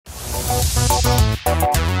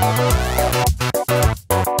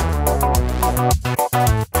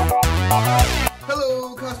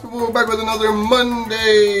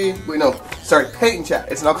Monday. Wait, no, sorry, paint and chat.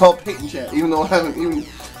 It's now called paint and chat, even though I haven't even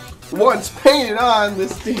once painted on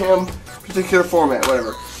this damn particular format.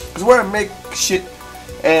 Whatever. It's where I make shit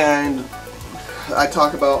and I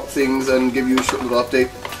talk about things and give you a short little update.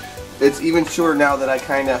 It's even shorter now that I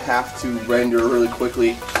kind of have to render really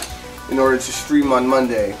quickly in order to stream on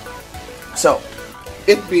Monday. So,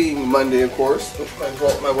 it being Monday, of course, I pull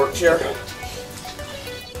up my work chair.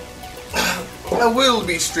 I will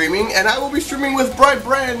be streaming, and I will be streaming with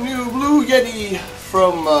brand new Blue Yeti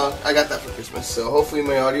from, I got that for Christmas, so hopefully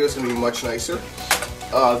my audio is going to be much nicer.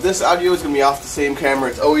 This audio is going to be off the same camera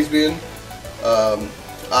it's always been.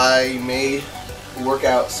 I may work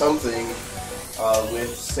out something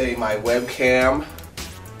with, say, my webcam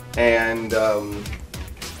and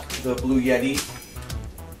the Blue Yeti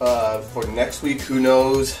for next week, who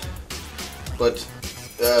knows, but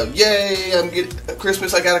yay, I'm getting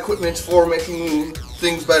Christmas. I got equipment for making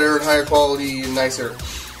things better and higher quality and nicer.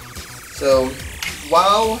 So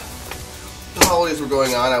while the holidays were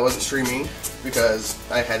going on, I wasn't streaming because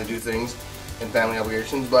I had to do things and family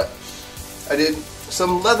obligations, but I did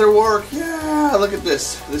some leather work. Yeah, look at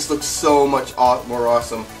this. This looks so much more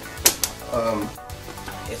awesome.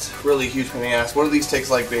 It's really huge pain in the ass. One of these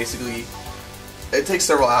takes like basically, it takes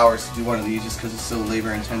several hours to do one of these just because it's so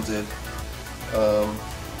labor intensive.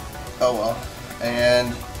 Oh well. And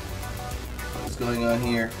what's going on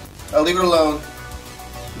here? I'll leave it alone.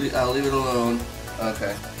 I'll leave it alone.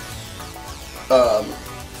 Okay.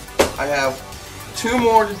 I have 2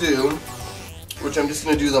 more to do, which I'm just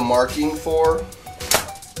going to do the marking for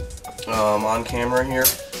on camera here.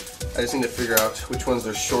 I just need to figure out which ones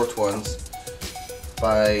are short ones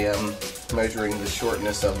by measuring the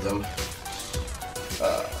shortness of them.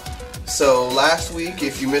 So last week,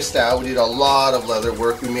 if you missed out, we did a lot of leather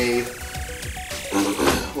work. We made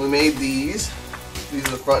these. These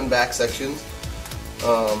are the front and back sections,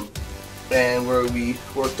 and where we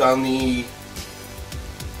worked on the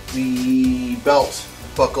belt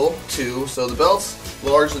buckle too. So the belt's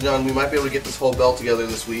largely done. We might be able to get this whole belt together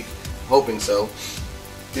this week. I'm hoping so.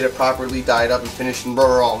 Get it properly dyed up and finished and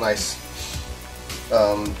all nice.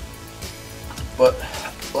 But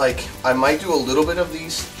like, I might do a little bit of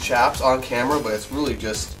these chaps on camera, but it's really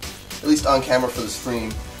just, at least on camera for the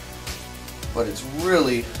stream, but it's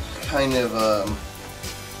really kind of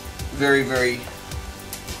very, very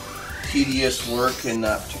tedious work and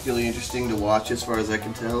not particularly interesting to watch as far as I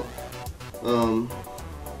can tell.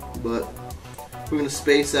 But we're going to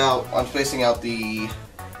space out, I'm spacing out I'm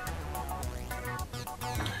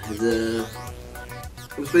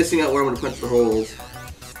spacing out where I'm going to punch the holes.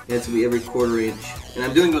 And it's going to be every 1/4 inch. And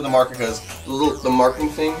I'm doing it with the marker because the marking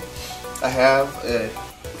thing I have,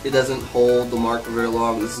 it doesn't hold the marker very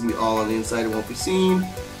long. This is going to be all on the inside, it won't be seen.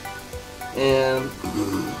 And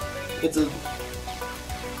it's a,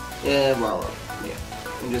 and voila. Yeah.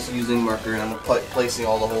 I'm just using marker and I'm placing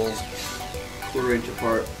all the holes 1/4 inch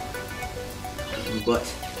apart. But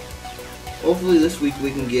hopefully this week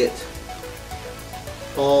we can get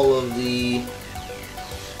all of the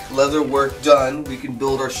leather work done. We can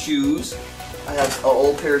build our shoes. I have an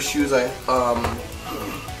old pair of shoes I'm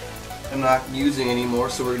not using anymore,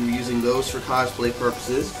 so we're going to be using those for cosplay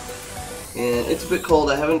purposes. And it's a bit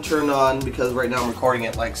cold. I haven't turned on, because right now I'm recording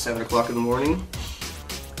at like 7 o'clock in the morning.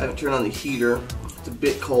 I haven't turned on the heater. It's a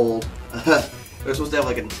bit cold. We're supposed to have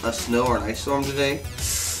like a snow or an ice storm today.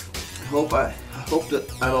 I hope that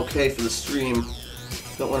I'm okay for the stream.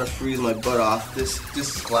 Don't want to freeze my butt off. This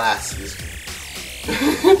glass is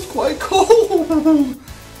it's quite cold.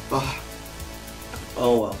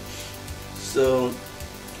 Oh well. So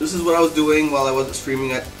this is what I was doing while I wasn't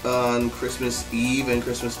streaming on Christmas Eve and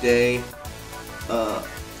Christmas Day.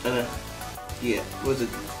 Yeah, was it?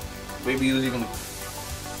 Maybe it was even.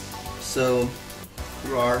 So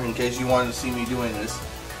here are, in case you wanted to see me doing this.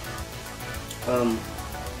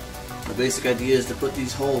 The basic idea is to put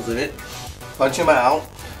these holes in it, punch them out,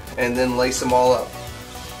 and then lace them all up.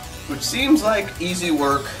 Which seems like easy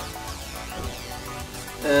work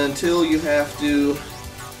until you have to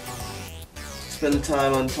spend the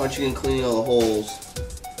time on punching and cleaning all the holes.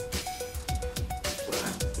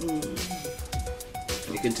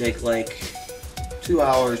 It can take like 2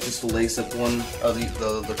 hours just to lace up one of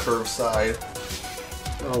the curved side.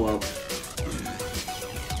 Oh well.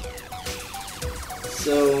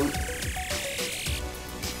 So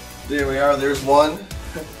there we are, there's one.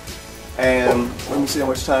 And let me see how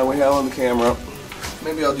much time we have on the camera.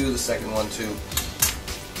 Maybe I'll do the second one too.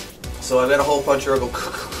 So I've got a hole puncher. I'll go.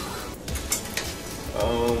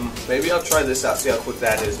 Maybe I'll try this out, see how quick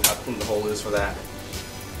that is and how clean the hole is for that.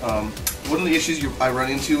 One of the issues I run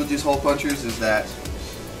into with these hole punchers is that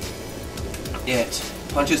it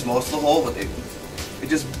punches most of the hole, but it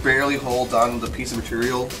just barely holds on to the piece of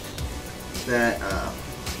material that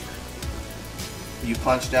you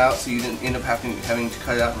punched out, so you didn't end up having to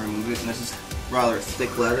cut it out and remove it. And this is rather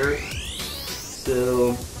thick leather,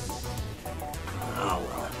 so oh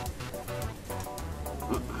well.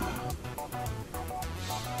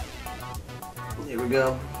 There we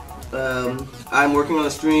go. I'm working on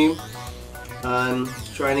a stream. I'm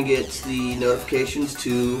trying to get the notifications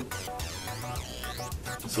to,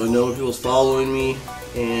 so I know when people's following me,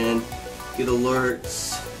 and get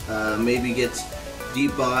alerts. Maybe get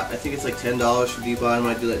deep bot. I think it's like $10 for deep bot. I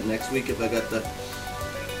might do that next week if I got the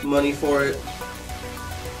money for it.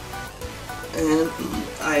 And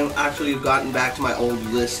I actually have gotten back to my old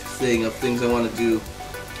list thing of things I want to do.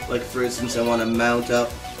 Like for instance, I want to mount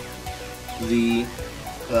up the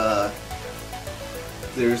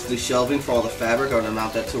there's the shelving for all the fabric. I want to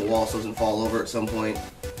mount that to the wall so it doesn't fall over at some point.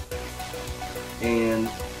 And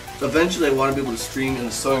eventually I want to be able to stream in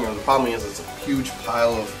the sewing room. The problem is it's a huge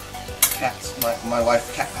pile of cats, my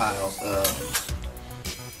wife's cat piles.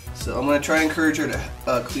 So I'm going to try and encourage her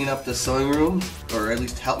to clean up the sewing room, or at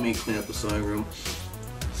least help me clean up the sewing room,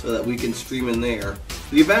 so that we can stream in there.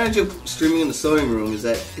 The advantage of streaming in the sewing room is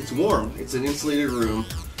that it's warm. It's an insulated room,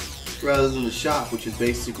 rather than the shop, which is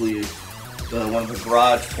basically one of the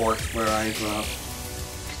garage ports where I've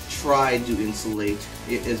tried to insulate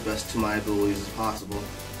it as best to my abilities as possible.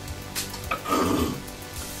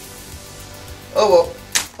 Oh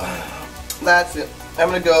well, that's it. I'm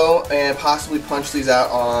going to go and possibly punch these out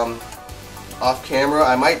off camera.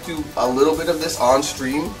 I might do a little bit of this on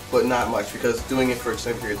stream, but not much, because doing it for an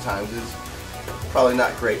extended period of time is probably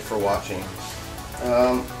not great for watching.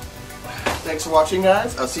 Thanks for watching,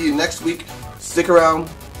 guys. I'll see you next week. Stick around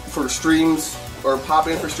for streams, or pop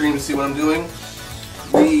in for streams to see what I'm doing.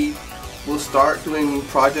 We will start doing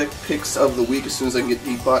project picks of the week as soon as I can get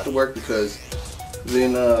Deepbot to work, because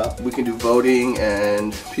then we can do voting,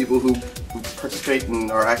 and people who participate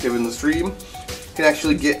and are active in the stream can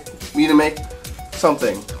actually get me to make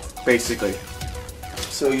something, basically.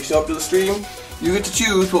 So you show up to the stream, you get to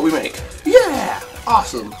choose what we make. Yeah!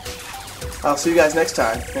 Awesome! I'll see you guys next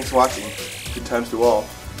time. Thanks for watching. Good times to all.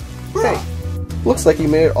 Hey, looks like you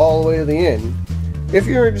made it all the way to the end. If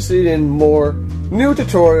you're interested in more new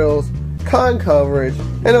tutorials, con coverage,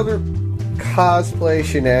 and other cosplay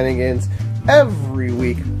shenanigans every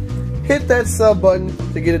week, hit that sub button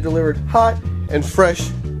to get it delivered hot and fresh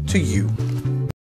to you.